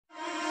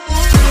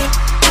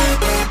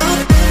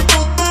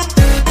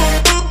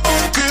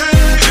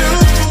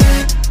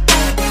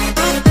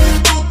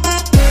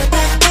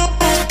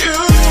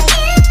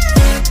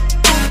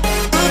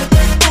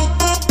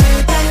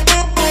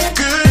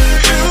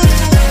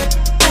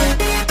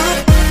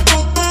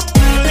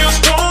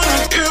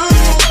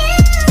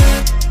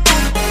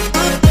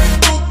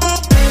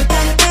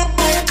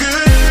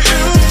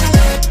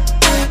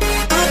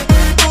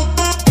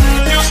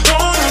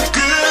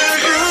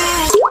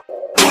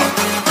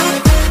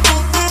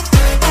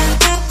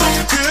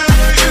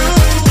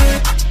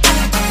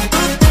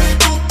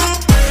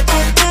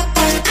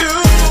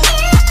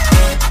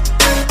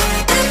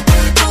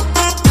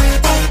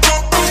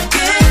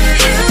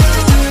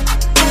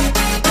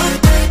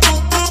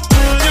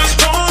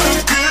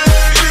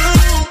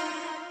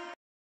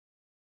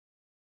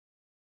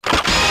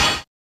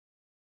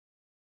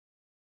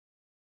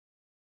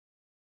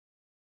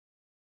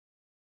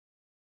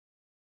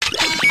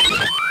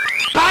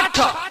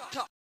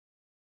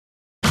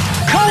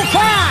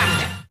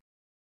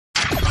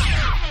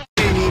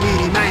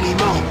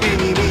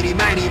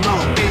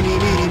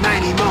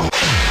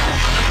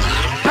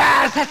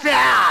Process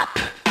up!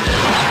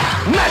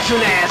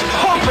 Macho-ness,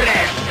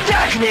 hopeless,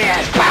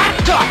 darkness,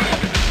 battle!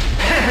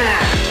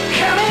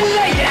 Coming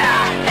later,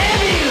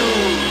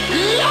 evil!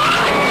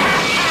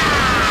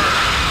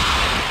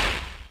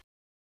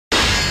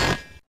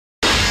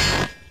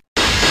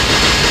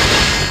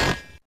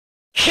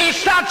 He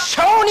starts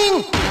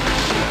showing!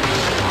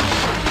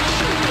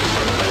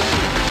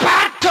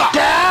 Battle!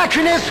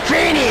 Darkness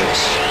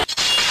finish!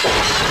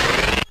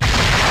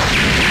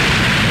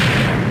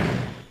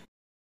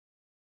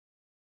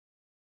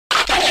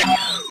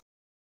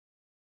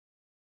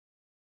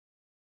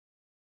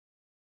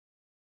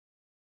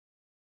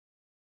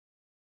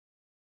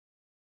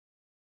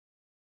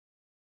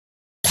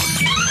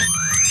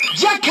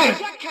 Jacker!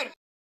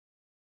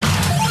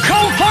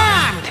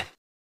 Confirmed!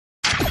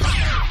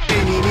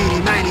 Eeny, meeny,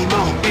 miny,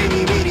 mo.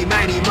 Eeny, meeny,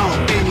 miny, mo.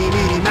 Eeny,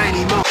 meeny,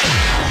 miny, mo.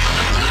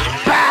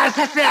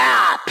 Process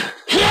up!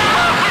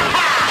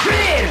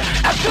 Thrill!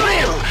 A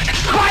thrill!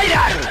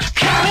 Spider!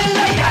 Coming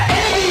like an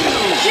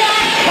evil!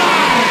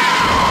 Jacker!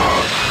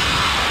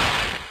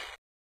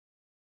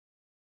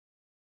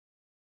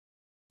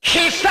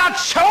 He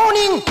starts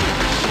showing!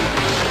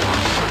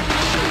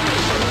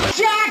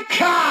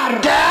 Jacker!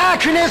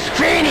 Darkness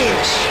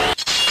finish!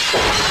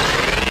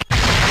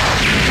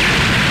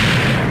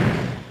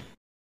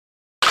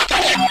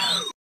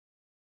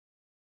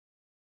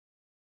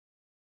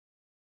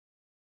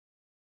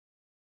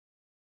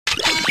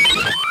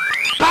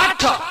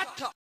 Battle!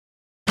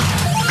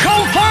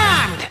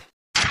 Confirmed!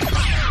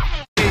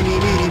 Eeny,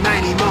 meeny,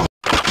 miny, mo.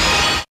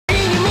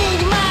 Eeny,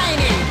 meeny,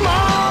 miny, mo.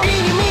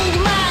 Eeny, meeny,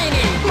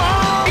 miny, mo.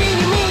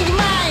 Eeny, meeny,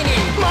 miny,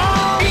 mo.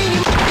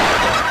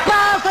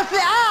 Process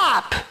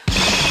up!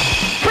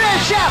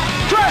 Pressure!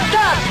 Trust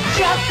up!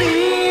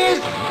 Justice!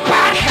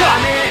 Battle!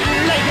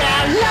 Like a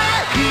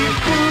lucky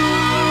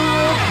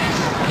fool!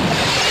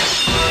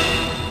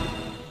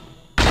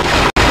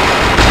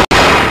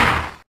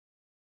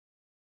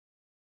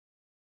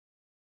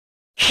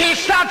 He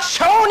starts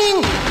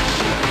showing!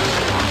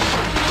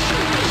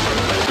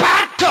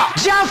 Battle!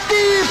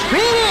 Justice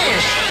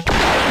finish!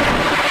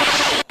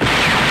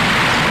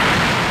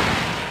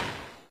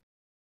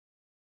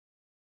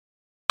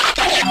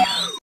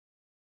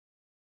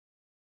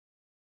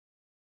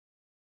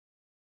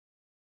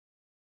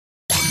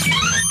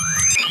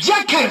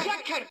 Jacker!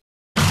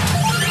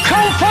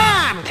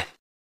 Confirmed!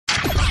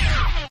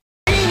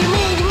 Eeny,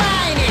 meeny,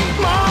 miny,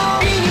 mo.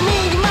 Eeny,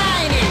 meeny,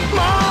 miny,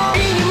 mo.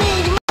 Eeny,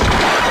 meeny,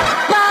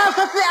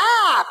 process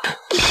up!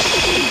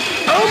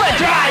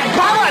 Overdrive!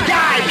 Power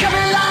dive!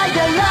 Coming like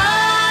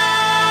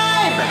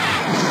alive!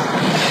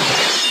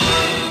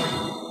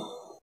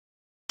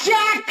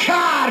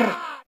 Jacker!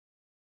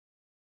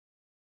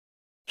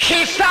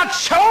 He starts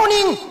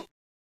showing!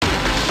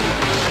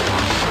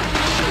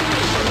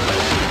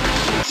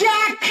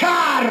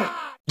 Jacker!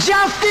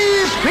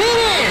 Justice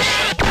finish!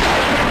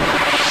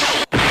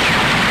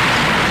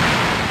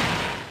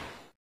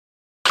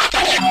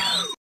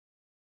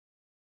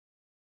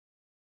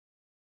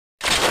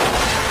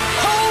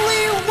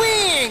 Holy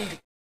wing!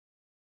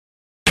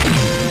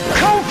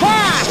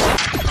 Confirmed!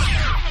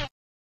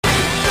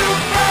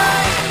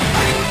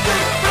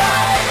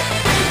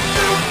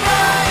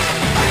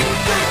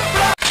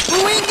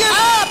 Wing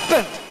up!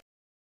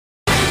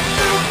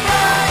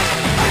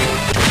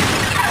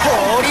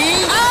 Holy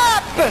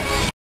up!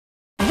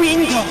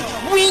 Winning!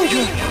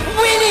 Winning!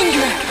 Winning!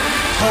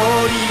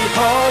 Holy,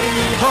 holy,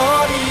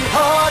 holy,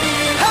 holy,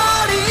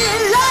 holy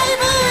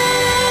life!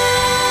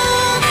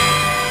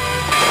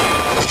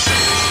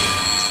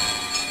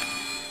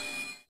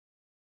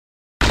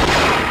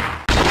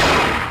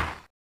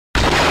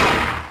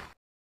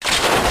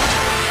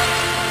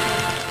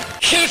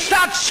 He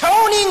starts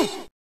showing!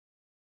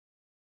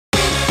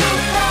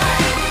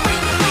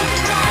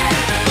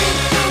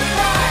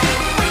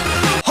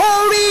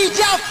 Holy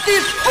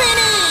justice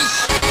finish!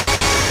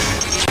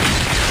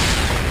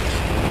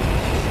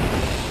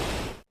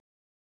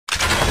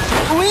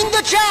 Win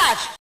the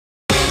charge!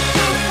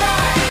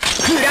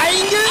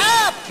 Flying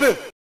up!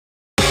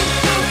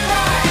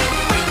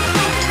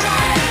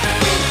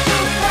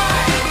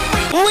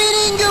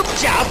 Winning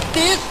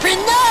justice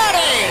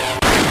finale!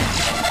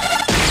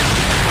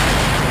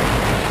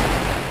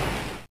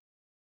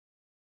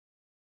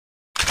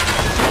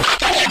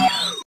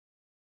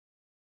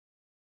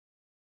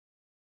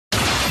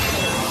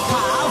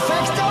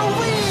 Perfect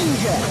wing!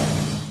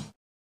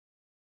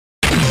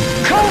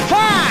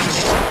 Confirmed!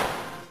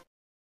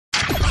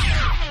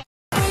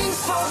 Wings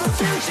for the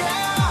future!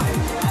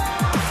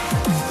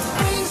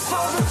 Wings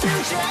for the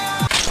future!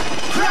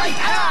 Right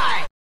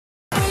eye!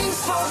 Wings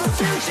for the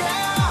future!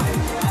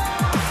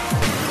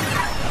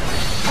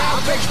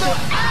 Perfect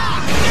eye!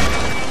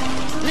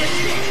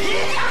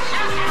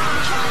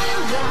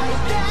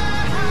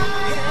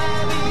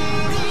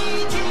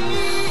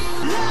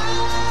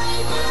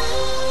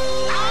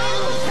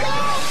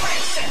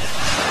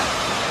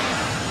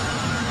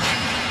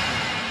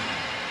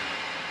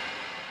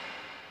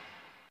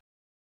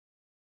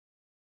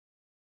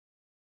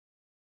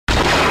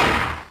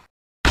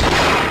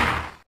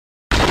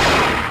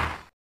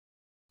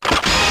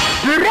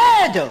 ブレ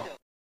ード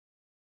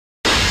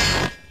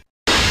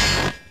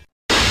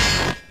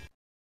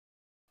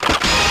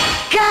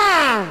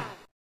ガン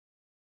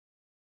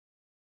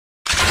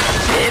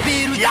デ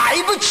ビルラ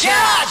イブチャー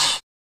ジ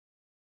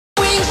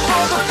Wings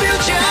for the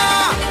future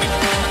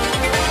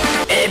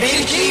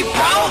Ability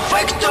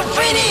perfect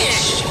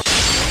finish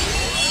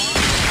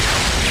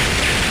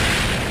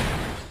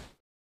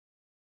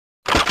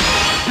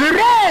ブレ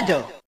ー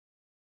ド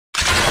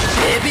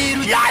デビ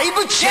ルライ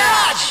ブチャー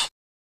ジ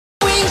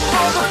Wings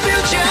for the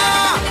future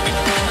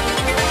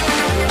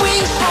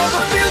Wings for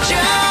the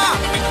future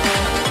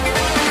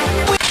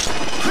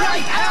Fly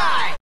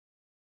high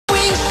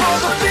Wings for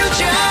the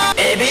future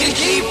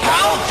Ability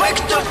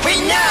perfect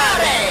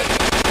finale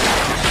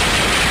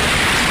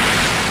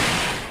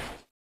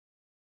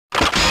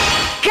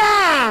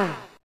Gun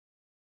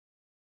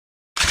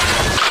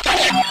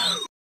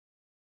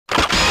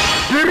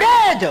ブレ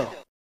ード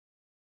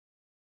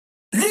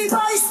リ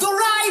バイスドライ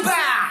バ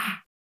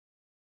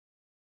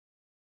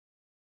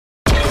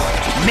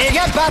ーメ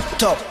ガバッ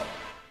ト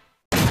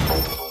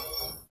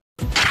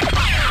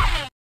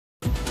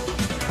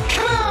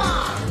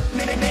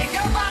メ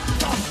ガバッ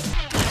ト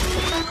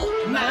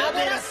マー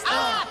ベラスア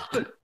ッ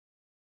プ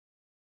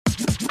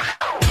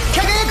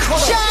輝くほど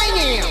シャイ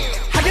ニング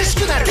激し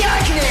くなるダー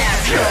クネ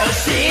スクロッ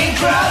シング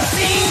クロッシ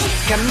ング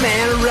仮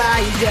面ラ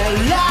イダー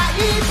ライ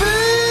ブ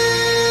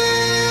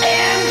エン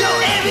ド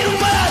エビル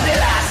マーベ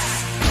ラス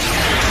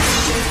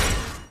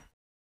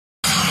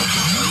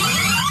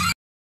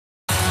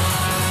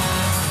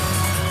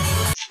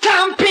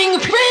Stamping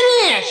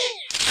finish!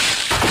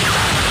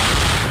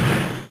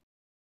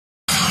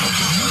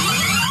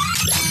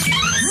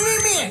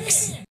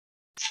 Remix!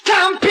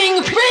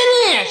 Stamping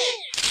finish!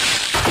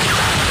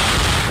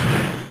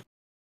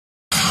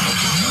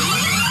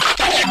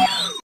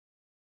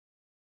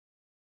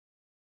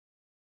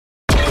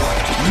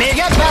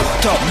 Mega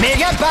Battle!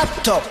 Mega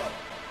Battle!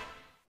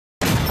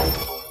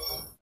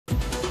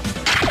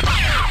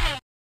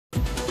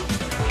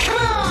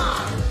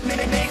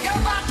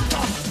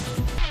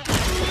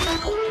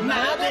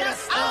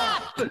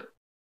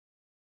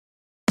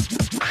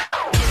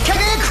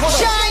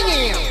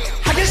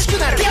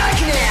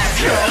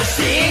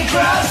 Crossing,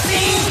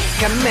 crossing,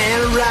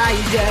 Kamen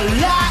Rider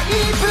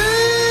Live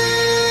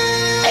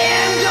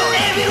and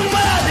Evil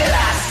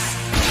Marvelous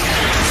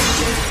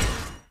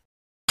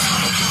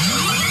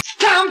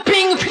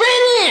Stamping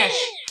finish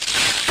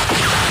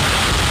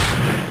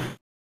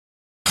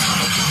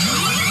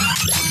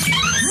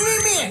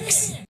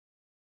Remix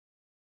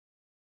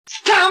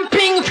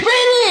Stamping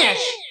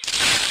finish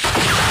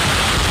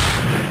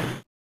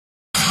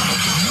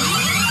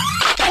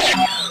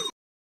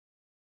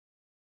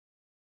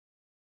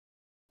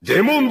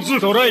デモンズ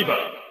ドライバー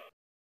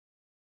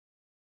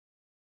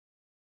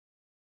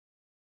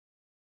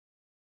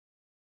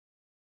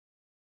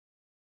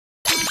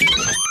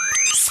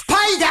スパ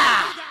イダー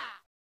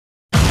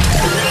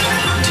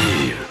デ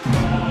ィール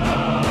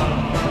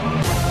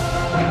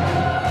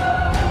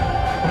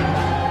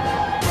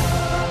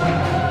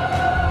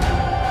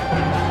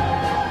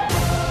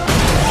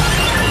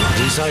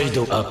ディサイ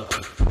ドアップ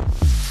ディー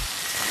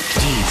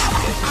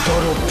プド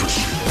ロップ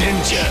デン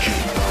ジャー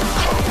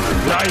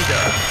ライダー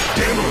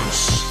デモンズ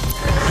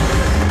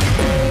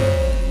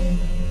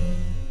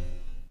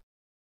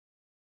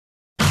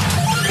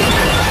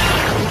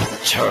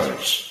チャー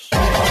ジ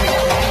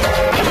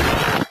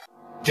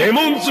デ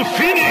モンズフ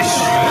ィニッ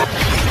シュ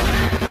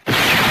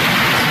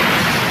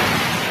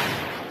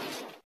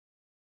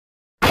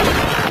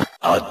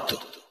アッド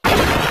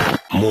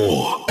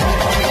モー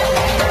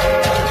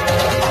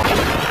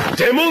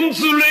デモン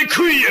ズレ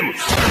クイエム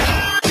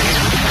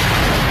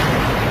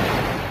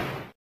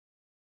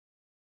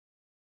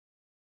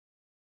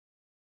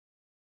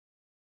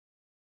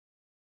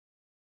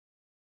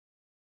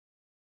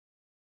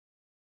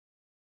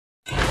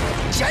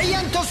ジャイ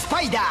アントス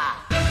パイダー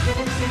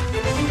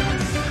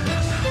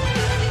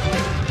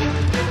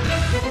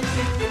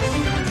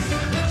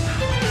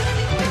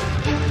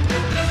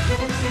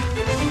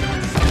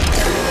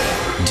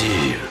デ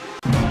ィール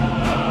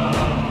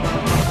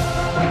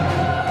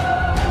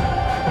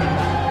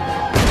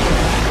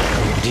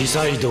ディ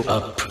サイドア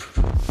ップディ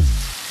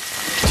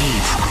ー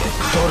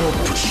プドロッ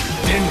プ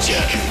デンジャー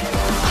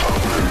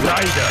ラ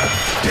イダー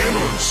デモ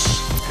ンズ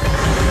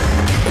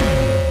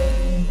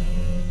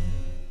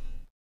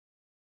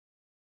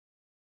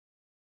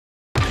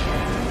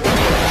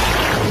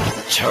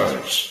チャ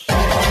ージ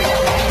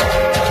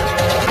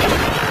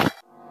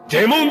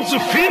デモンズ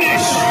フィニッ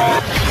シュ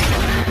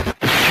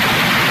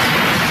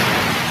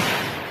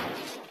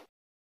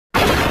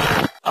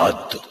ア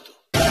ッド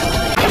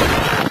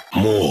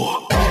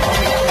モー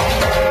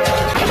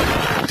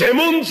デ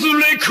モンズ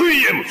レク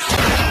イエム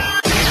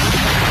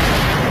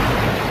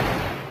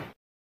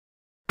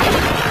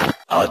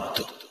アッ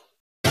ド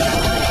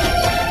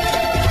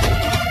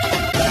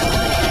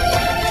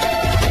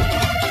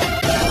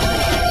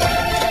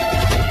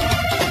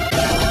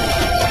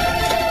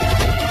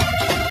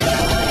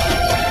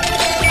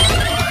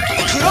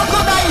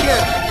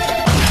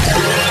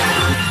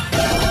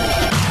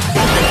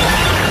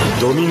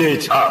ドミネ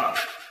ートアップ。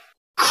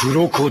ク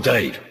ロコダ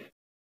イル。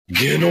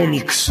ゲノ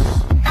ミクス。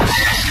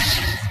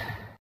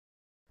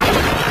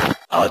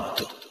アッ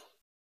ド。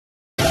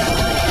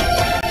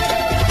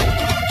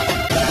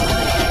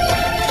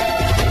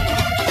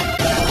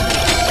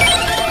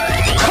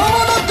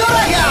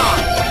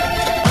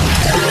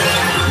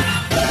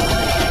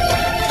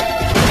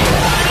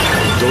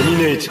ドミ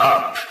ネート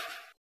アップ。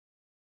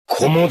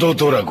コモド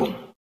ドラゴン。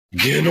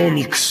ゲノ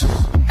ミクス。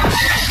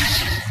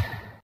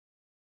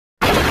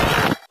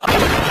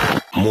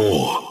もう。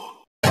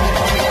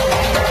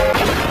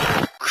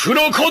ク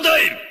ロコダ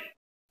イル。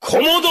コ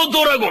モド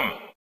ドラゴン。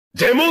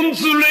デモン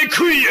ズレ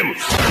クイエム。